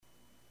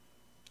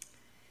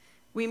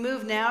We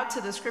move now to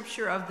the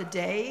scripture of the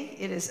day.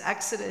 It is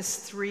Exodus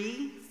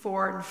 3,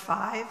 4, and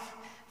 5,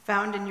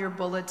 found in your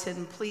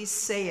bulletin. Please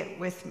say it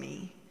with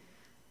me.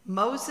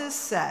 Moses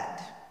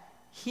said,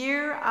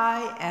 "Here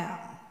I am."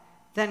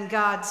 Then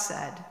God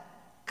said,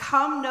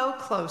 "Come no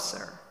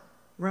closer.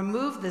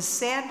 Remove the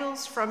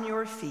sandals from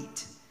your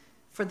feet,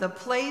 for the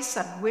place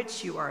on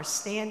which you are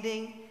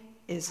standing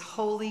is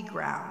holy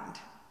ground."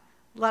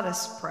 Let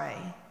us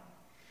pray.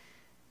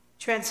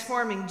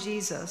 Transforming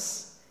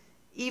Jesus,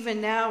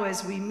 even now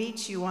as we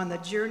meet you on the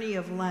journey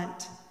of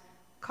Lent,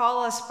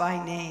 call us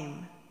by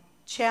name,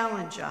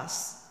 challenge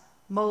us,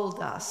 mold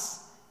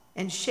us,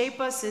 and shape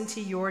us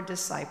into your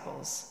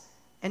disciples.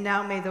 And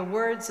now may the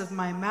words of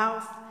my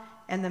mouth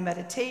and the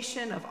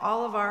meditation of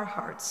all of our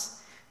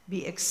hearts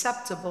be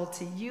acceptable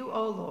to you,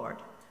 O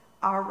Lord,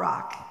 our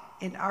rock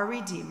and our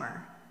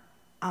Redeemer.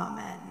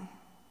 Amen.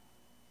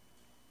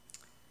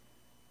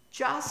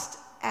 Just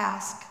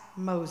ask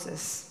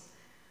Moses.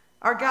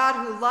 Our God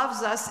who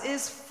loves us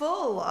is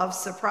full of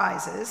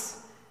surprises.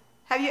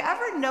 Have you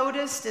ever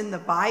noticed in the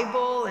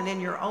Bible and in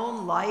your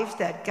own life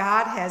that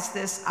God has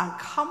this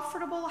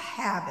uncomfortable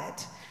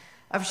habit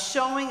of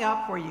showing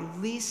up where you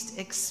least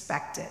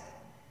expect it?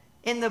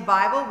 In the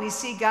Bible, we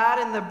see God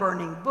in the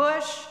burning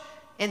bush,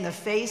 in the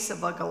face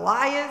of a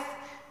Goliath,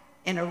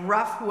 in a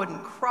rough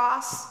wooden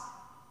cross,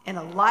 in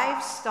a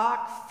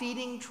livestock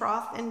feeding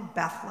trough in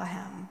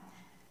Bethlehem.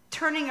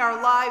 Turning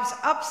our lives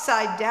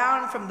upside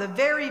down from the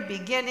very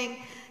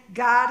beginning,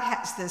 God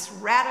has this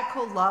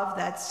radical love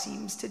that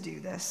seems to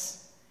do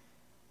this.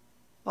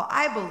 Well,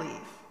 I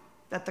believe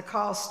that the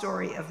call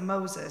story of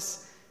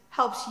Moses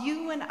helps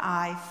you and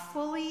I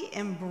fully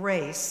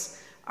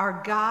embrace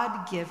our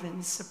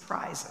God-given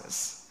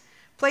surprises.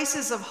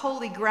 Places of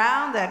holy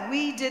ground that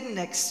we didn't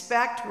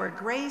expect, where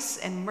grace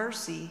and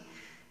mercy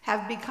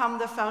have become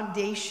the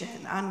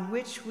foundation on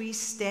which we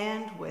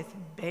stand with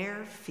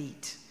bare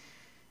feet.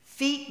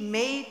 Feet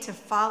made to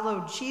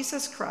follow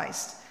Jesus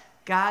Christ,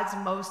 God's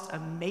most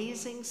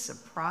amazing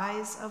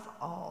surprise of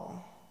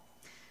all.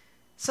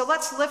 So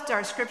let's lift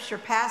our scripture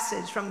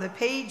passage from the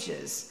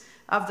pages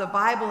of the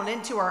Bible and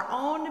into our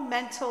own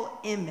mental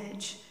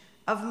image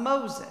of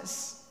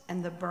Moses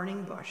and the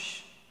burning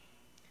bush.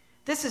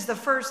 This is the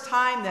first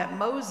time that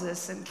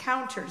Moses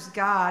encounters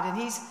God, and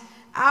he's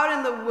out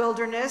in the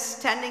wilderness,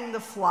 tending the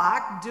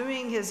flock,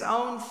 doing his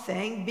own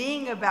thing,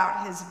 being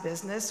about his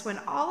business, when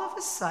all of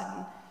a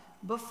sudden,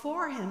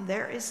 before him,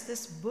 there is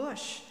this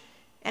bush,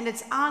 and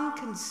it's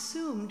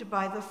unconsumed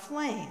by the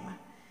flame.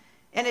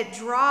 And it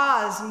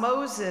draws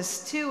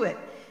Moses to it.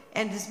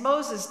 And as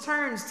Moses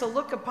turns to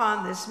look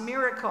upon this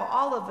miracle,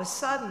 all of a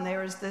sudden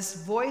there is this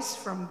voice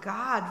from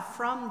God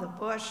from the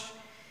bush.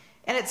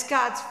 And it's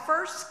God's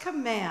first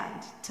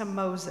command to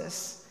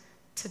Moses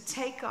to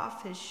take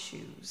off his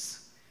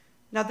shoes.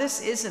 Now,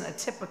 this isn't a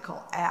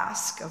typical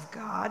ask of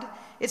God.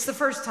 It's the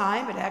first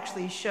time it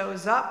actually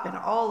shows up in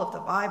all of the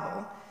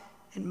Bible.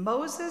 And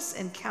Moses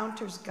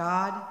encounters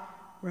God.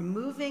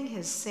 Removing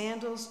his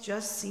sandals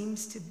just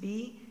seems to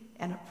be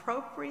an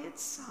appropriate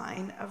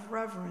sign of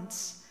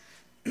reverence,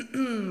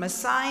 a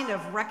sign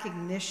of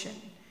recognition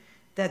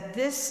that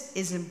this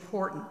is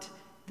important,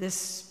 this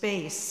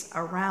space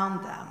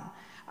around them,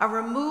 a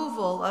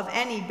removal of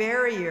any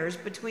barriers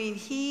between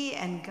he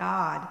and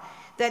God,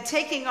 that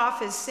taking off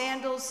his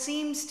sandals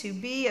seems to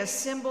be a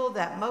symbol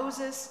that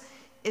Moses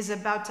is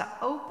about to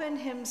open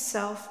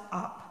himself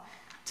up,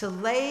 to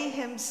lay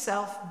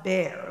himself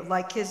bare,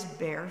 like his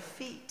bare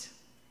feet.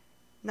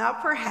 Now,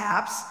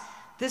 perhaps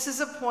this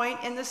is a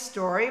point in the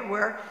story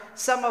where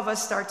some of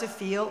us start to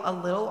feel a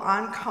little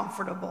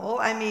uncomfortable.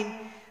 I mean,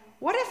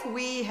 what if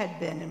we had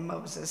been in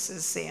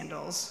Moses'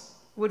 sandals?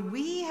 Would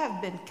we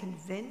have been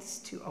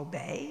convinced to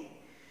obey?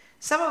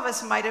 Some of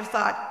us might have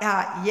thought,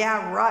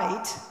 yeah,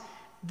 right.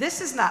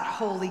 This is not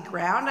holy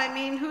ground. I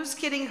mean, who's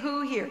kidding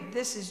who here?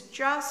 This is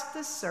just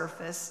the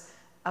surface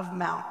of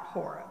Mount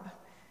Horeb.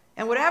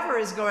 And whatever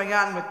is going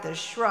on with this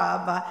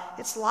shrub,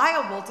 it's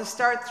liable to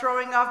start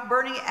throwing off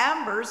burning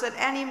embers at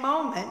any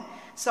moment,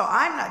 so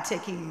I'm not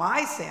taking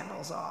my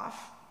sandals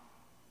off.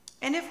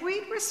 And if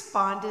we'd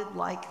responded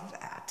like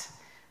that,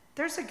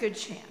 there's a good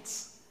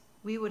chance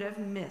we would have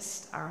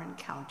missed our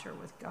encounter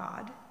with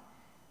God.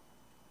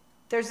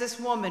 There's this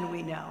woman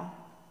we know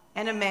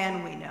and a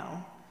man we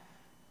know.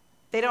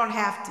 They don't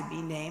have to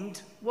be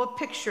named. We'll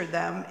picture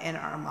them in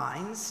our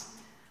minds.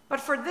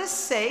 But for this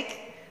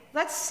sake,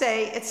 let's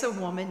say it's a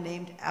woman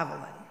named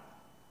Evelyn.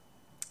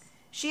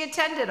 She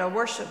attended a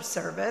worship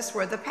service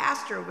where the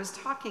pastor was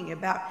talking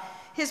about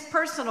his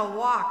personal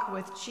walk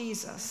with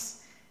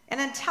Jesus. And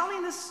in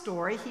telling the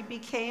story, he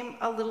became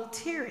a little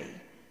teary.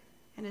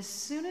 And as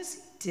soon as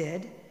he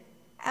did,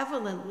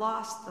 Evelyn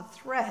lost the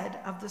thread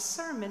of the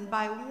sermon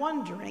by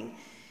wondering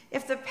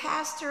if the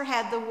pastor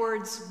had the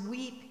words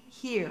 "weep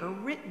here"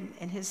 written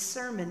in his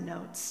sermon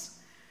notes.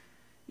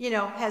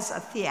 As a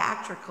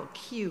theatrical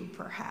cue,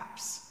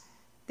 perhaps.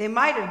 They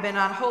might have been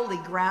on holy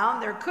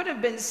ground. There could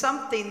have been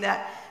something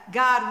that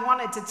God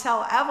wanted to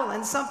tell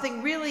Evelyn,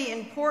 something really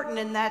important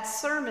in that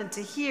sermon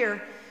to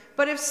hear.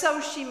 But if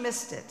so, she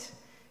missed it.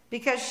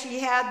 because she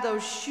had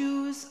those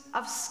shoes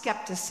of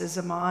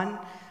skepticism on,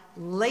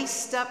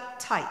 laced up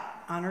tight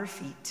on her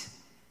feet.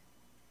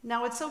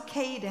 Now, it's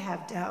okay to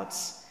have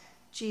doubts.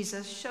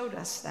 Jesus showed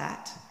us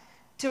that,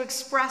 to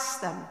express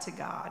them to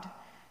God.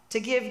 To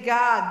give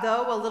God,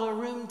 though, a little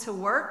room to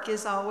work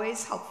is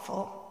always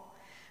helpful.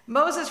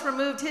 Moses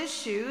removed his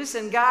shoes,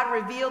 and God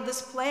revealed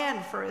this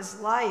plan for his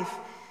life.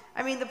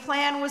 The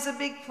plan was a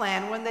big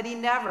plan, one that he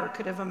never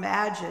could have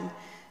imagined.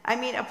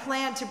 A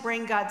plan to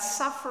bring God's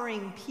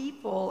suffering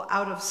people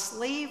out of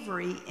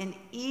slavery in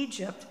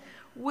Egypt,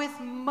 with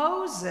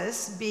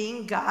Moses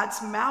being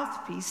God's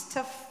mouthpiece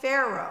to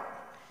Pharaoh.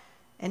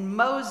 And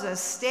Moses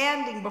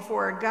standing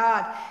before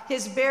God,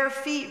 his bare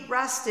feet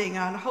resting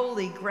on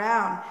holy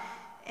ground.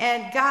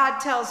 And God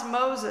tells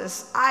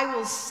Moses, I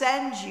will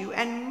send you.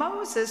 And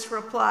Moses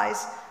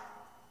replies,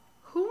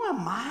 who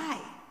am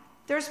I?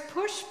 There's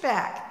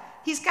pushback.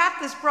 He's got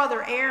this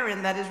brother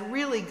Aaron that is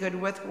really good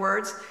with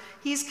words.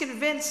 He's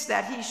convinced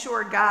that he's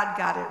sure God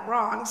got it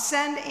wrong.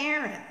 Send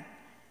Aaron.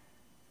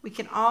 We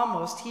can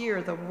almost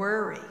hear the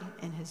worry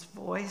in his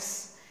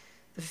voice,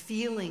 the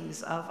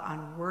feelings of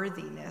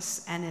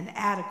unworthiness and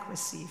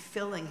inadequacy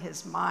filling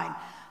his mind,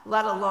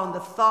 let alone the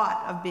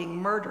thought of being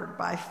murdered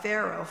by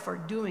Pharaoh for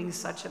doing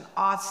such an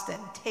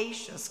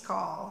ostentatious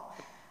call.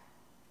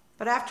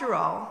 But after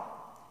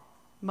all,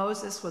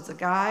 Moses was a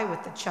guy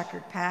with a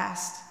checkered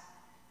past.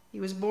 He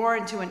was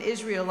born to an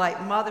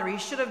Israelite mother. He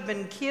should have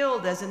been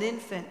killed as an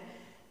infant,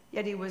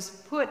 yet he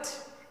was put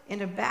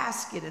in a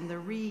basket in the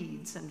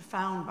reeds and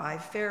found by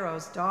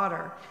Pharaoh's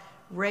daughter,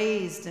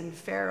 raised in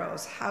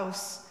Pharaoh's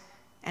house,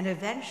 and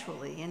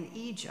eventually in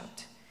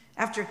Egypt.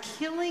 After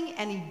killing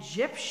an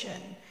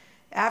Egyptian,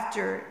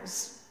 after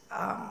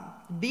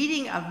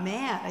beating a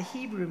man, a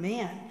Hebrew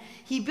man,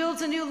 he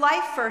builds a new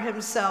life for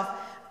himself.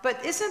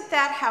 But isn't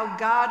that how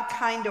God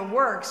kind of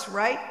works,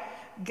 right?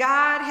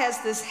 God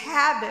has this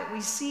habit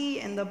we see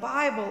in the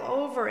Bible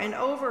over and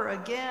over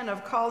again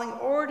of calling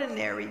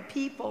ordinary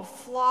people,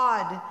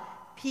 flawed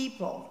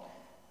people,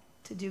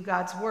 to do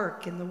God's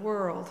work in the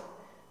world.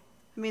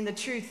 The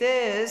truth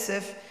is,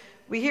 if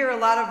we hear a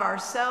lot of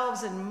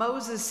ourselves in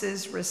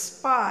Moses'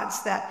 response,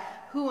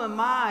 that who am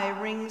I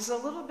rings a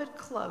little bit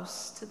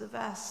close to the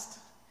vest.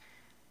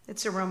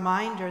 It's a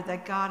reminder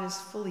that God is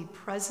fully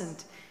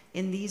present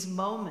in these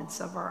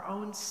moments of our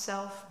own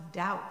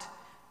self-doubt,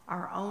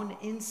 our own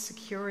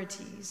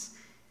insecurities,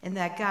 and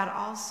that God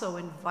also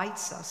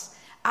invites us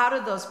out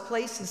of those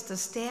places to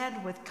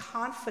stand with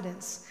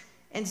confidence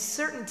and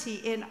certainty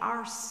in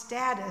our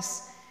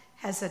status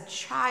as a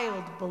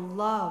child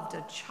beloved,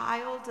 a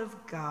child of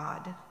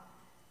God.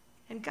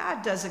 And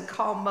God doesn't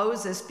call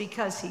Moses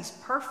because he's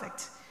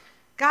perfect.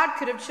 God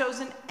could have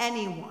chosen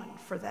anyone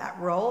for that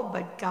role,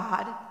 but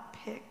God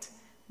picked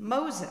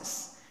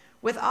Moses.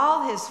 With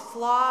all his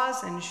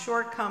flaws and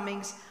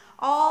shortcomings,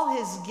 all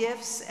his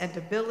gifts and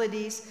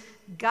abilities,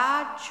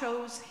 God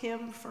chose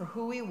him for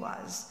who he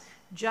was,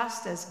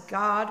 just as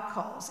God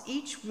calls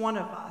each one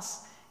of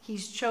us.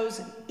 He's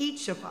chosen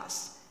each of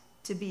us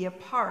to be a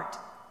part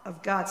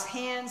of God's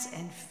hands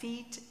and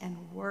feet and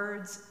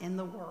words in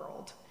the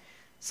world.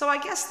 So I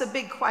guess the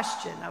big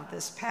question of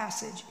this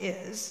passage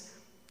is,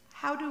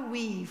 how do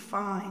we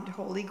find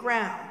holy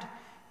ground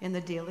in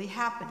the daily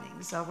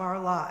happenings of our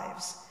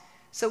lives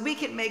so we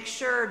can make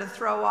sure to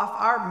throw off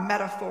our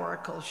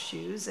metaphorical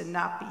shoes and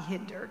not be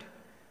hindered?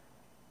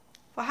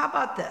 Well, how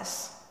about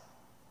this?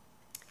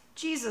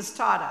 Jesus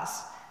taught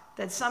us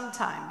that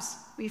sometimes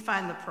we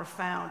find the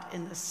profound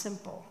in the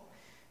simple.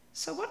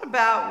 So what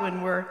about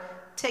when we're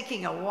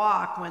taking a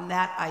walk, when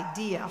that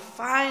idea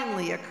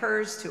finally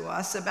occurs to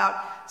us about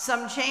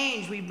some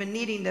change we've been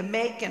needing to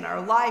make in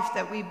our life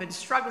that we've been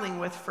struggling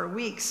with for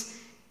weeks,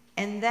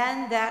 and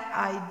then that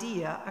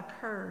idea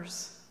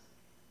occurs?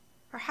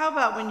 Or how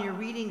about when you're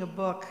reading a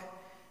book,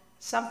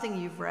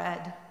 something you've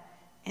read,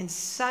 and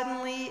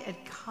suddenly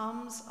it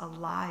comes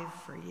alive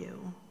for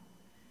you?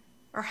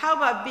 Or how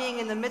about being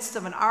in the midst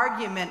of an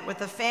argument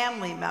with a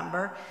family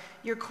member,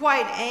 you're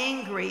quite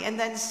angry, and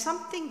then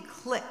something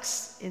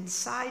clicks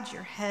inside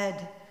your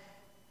head,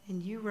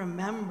 and you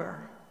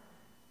remember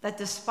that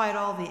despite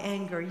all the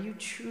anger, you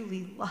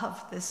truly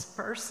love this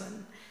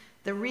person.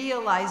 The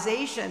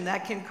realization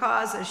that can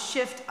cause a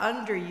shift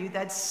under you,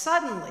 that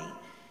suddenly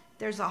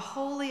there's a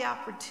holy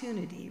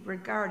opportunity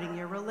regarding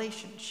your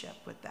relationship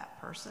with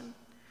that person.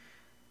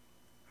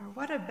 Or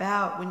what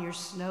about when you're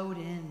snowed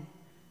in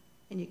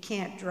and you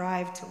can't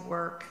drive to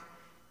work,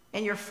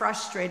 and you're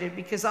frustrated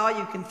because all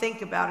you can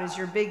think about is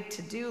your big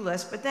to-do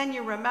list, but then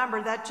you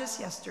remember that just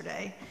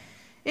yesterday,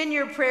 in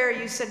your prayer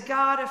you said,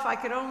 God, if I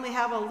could only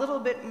have a little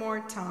bit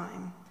more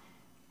time.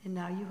 And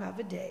now you have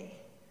a day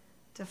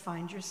to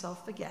find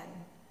yourself again,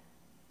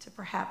 to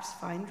perhaps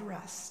find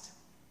rest.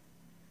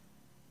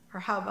 Or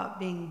how about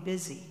being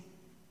busy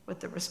with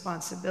the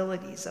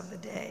responsibilities of the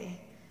day,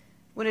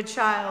 when a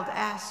child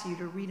asks you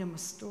to read him a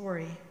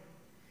story?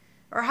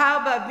 Or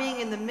how about being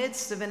in the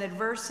midst of an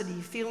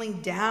adversity, feeling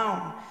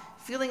down,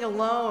 feeling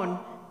alone,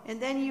 and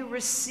then you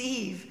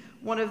receive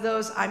one of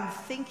those "I'm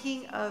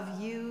thinking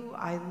of you,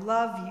 I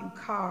love you"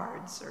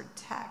 cards or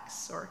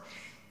texts or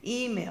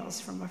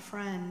emails from a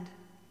friend.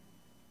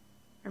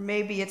 Or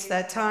maybe it's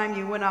that time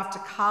you went off to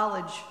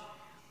college.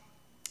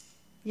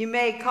 You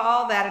may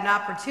call that an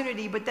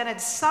opportunity, but then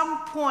at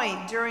some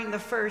point during the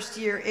first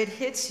year, it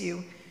hits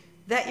you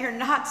that you're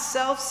not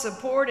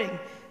self-supporting,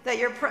 that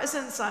your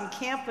presence on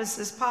campus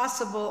is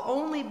possible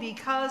only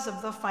because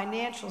of the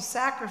financial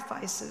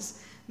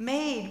sacrifices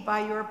made by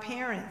your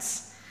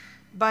parents,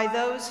 by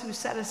those who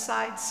set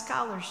aside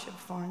scholarship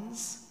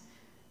funds.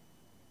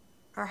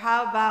 Or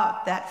how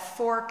about that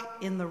fork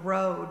in the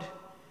road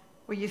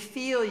where you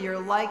feel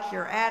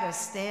you're at a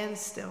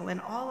standstill, and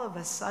all of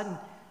a sudden,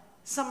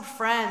 some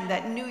friend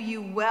that knew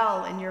you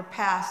well in your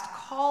past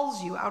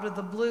calls you out of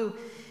the blue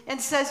and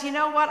says, "You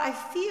know what, I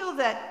feel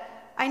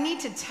that I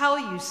need to tell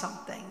you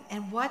something."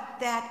 And what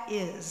that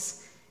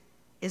is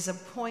a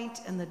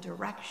point in the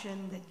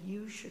direction that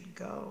you should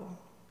go.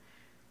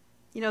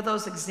 You know,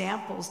 those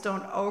examples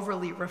don't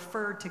overly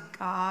refer to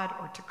God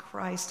or to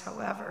Christ.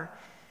 However,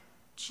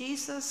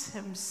 Jesus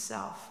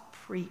himself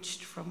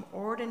preached from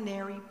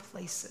ordinary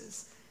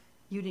places,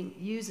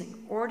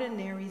 using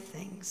ordinary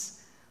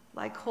things,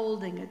 like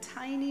holding a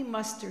tiny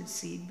mustard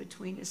seed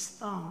between his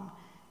thumb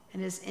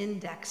and his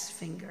index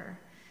finger.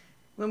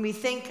 When we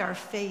think our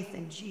faith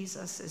in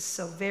Jesus is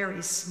so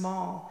very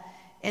small,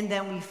 and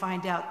then we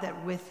find out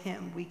that with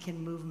him we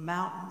can move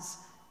mountains,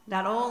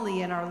 not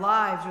only in our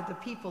lives or the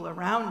people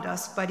around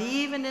us, but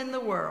even in the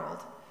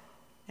world.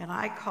 And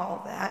I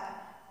call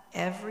that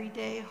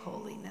everyday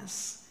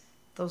holiness,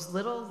 those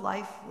little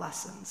life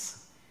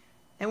lessons.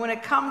 And when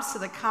it comes to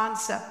the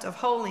concept of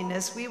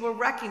holiness, we will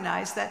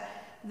recognize that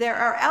there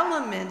are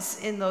elements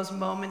in those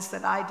moments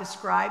that I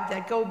described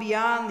that go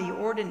beyond the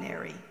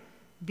ordinary,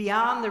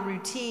 beyond the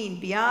routine,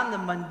 beyond the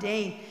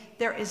mundane.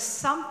 There is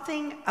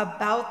something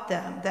about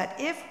them that,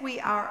 if we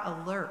are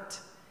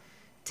alert,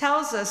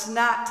 tells us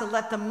not to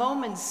let the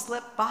moment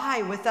slip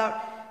by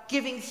without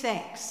giving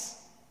thanks,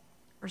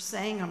 or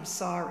saying "I'm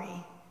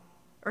sorry,"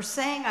 or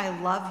saying "I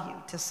love you"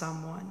 to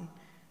someone,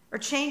 or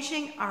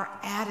changing our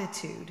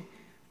attitude,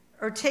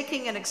 or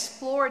taking an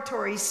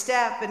exploratory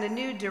step in a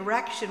new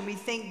direction we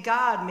think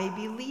God may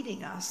be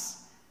leading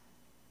us.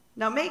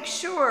 Now make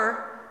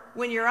sure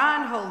when you're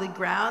on holy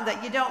ground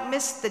that you don't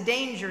miss the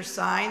danger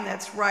sign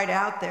that's right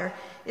out there.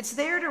 It's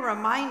there to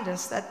remind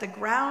us that the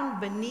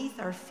ground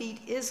beneath our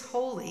feet is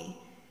holy.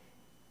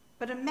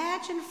 But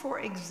imagine, for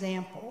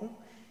example,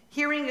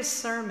 hearing a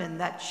sermon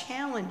that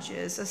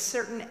challenges a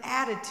certain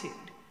attitude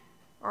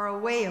or a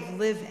way of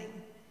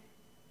living,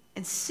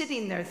 and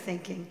sitting there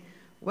thinking,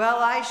 "Well,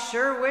 I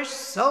sure wish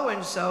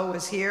so-and-so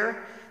was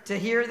here to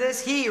hear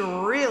this. He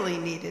really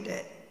needed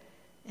it."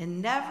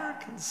 And never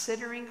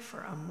considering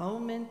for a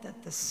moment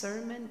that the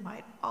sermon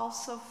might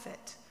also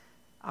fit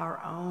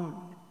our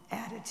own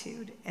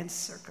attitude and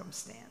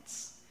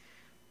circumstance.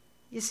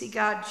 You see,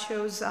 God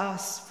chose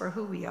us for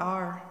who we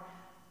are.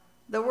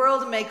 The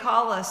world may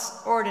call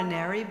us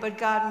ordinary, but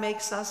God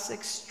makes us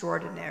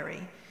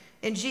extraordinary.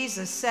 And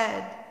Jesus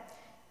said,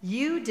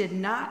 "You did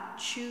not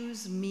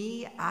choose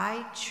me,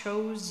 I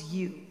chose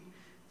you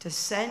to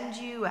send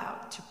you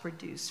out to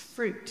produce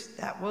fruit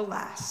that will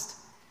last."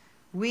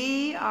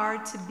 We are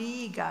to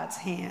be God's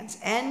hands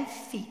and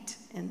feet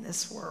in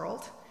this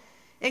world.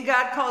 And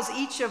God calls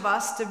each of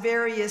us to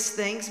various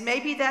things.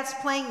 Maybe that's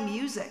playing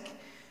music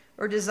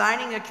or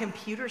designing a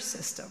computer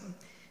system.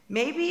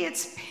 Maybe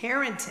it's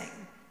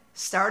parenting,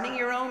 starting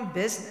your own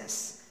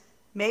business.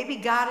 Maybe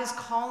God is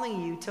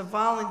calling you to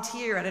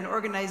volunteer at an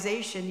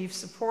organization you've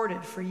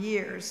supported for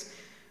years.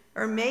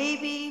 Or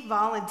maybe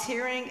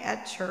volunteering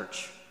at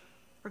church,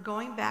 or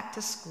going back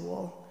to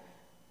school,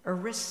 or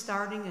risk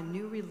starting a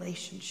new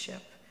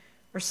relationship,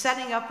 or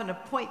setting up an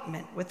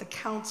appointment with a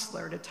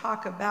counselor to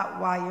talk about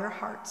why your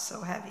heart's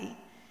so heavy.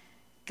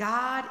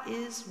 God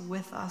is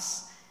with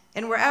us.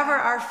 And wherever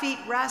our feet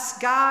rest,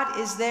 God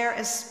is there,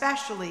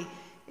 especially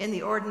in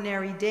the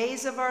ordinary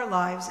days of our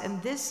lives.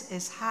 And this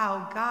is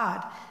how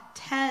God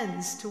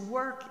tends to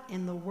work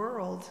in the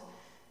world,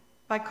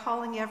 by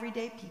calling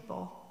everyday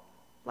people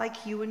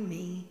like you and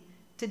me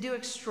to do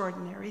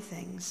extraordinary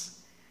things,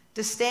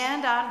 to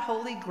stand on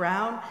holy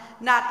ground,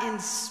 not in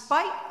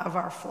spite of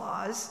our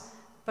flaws,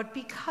 but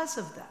because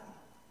of them,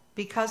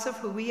 because of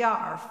who we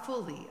are,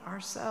 fully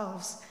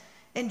ourselves.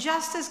 And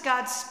just as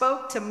God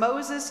spoke to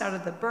Moses out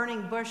of the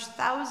burning bush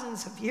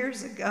thousands of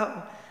years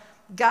ago,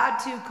 God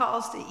too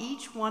calls to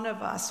each one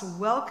of us,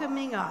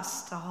 welcoming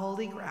us to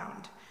holy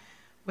ground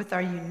with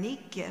our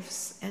unique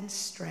gifts and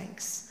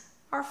strengths,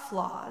 our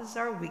flaws,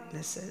 our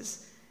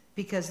weaknesses,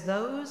 because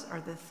those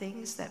are the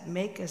things that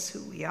make us who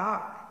we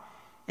are.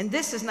 And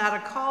this is not a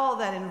call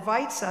that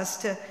invites us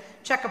to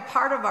check a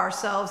part of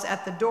ourselves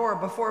at the door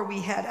before we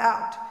head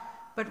out,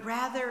 but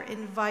rather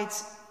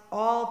invites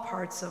all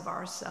parts of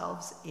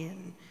ourselves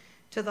in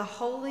to the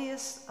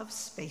holiest of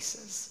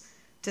spaces,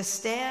 to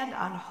stand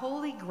on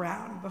holy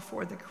ground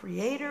before the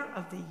Creator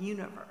of the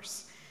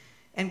universe,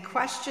 and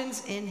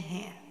questions in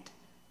hand.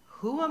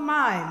 "Who am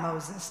I?"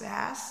 Moses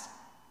asked.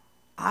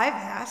 "I've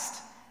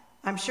asked.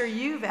 I'm sure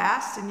you've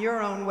asked in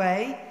your own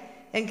way,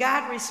 and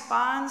God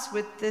responds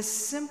with this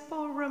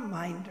simple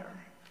reminder.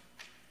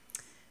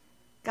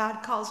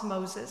 God calls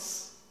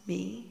Moses,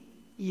 me,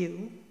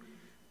 you,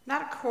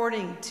 not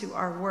according to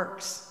our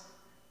works,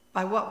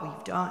 by what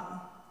we've done,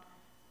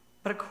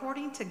 but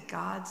according to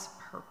God's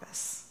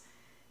purpose.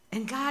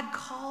 And God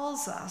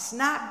calls us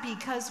not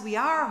because we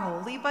are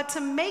holy, but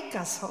to make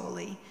us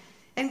holy.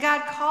 And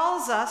God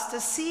calls us to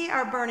see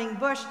our burning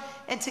bush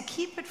and to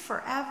keep it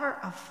forever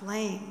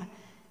aflame.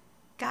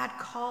 God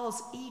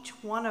calls each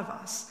one of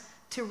us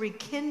to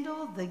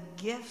rekindle the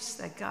gifts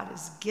that God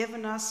has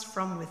given us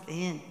from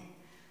within,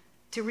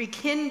 to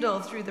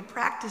rekindle through the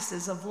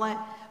practices of Lent,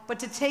 but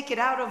to take it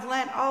out of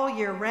Lent all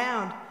year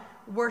round: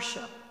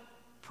 worship,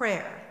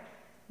 prayer,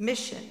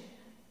 mission,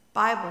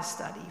 Bible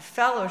study,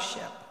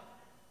 fellowship.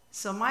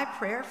 So my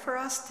prayer for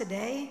us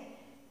today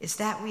is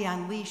that we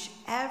unleash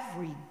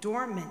every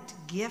dormant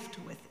gift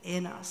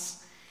within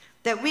us,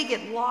 that we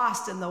get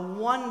lost in the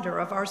wonder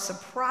of our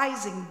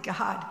surprising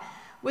God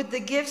with the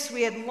gifts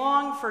we had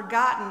long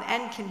forgotten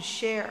and can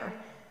share,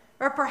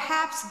 or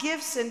perhaps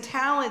gifts and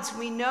talents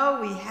we know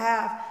we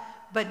have,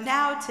 but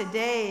now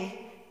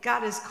today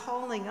God is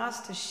calling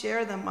us to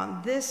share them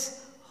on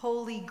this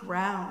holy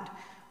ground,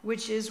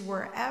 which is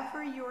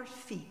wherever your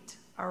feet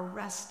are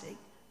resting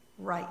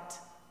right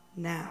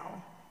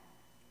now.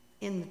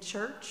 In the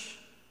church,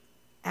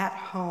 at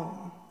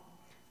home,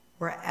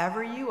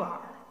 wherever you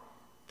are,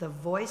 the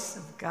voice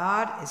of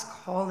God is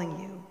calling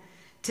you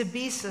to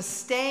be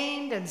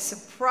sustained and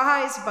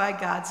surprised by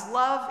God's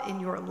love in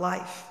your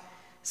life.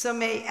 So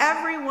may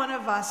every one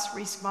of us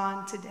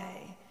respond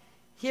today,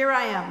 "Here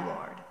I am,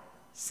 Lord,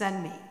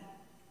 send me."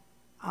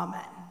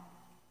 Amen.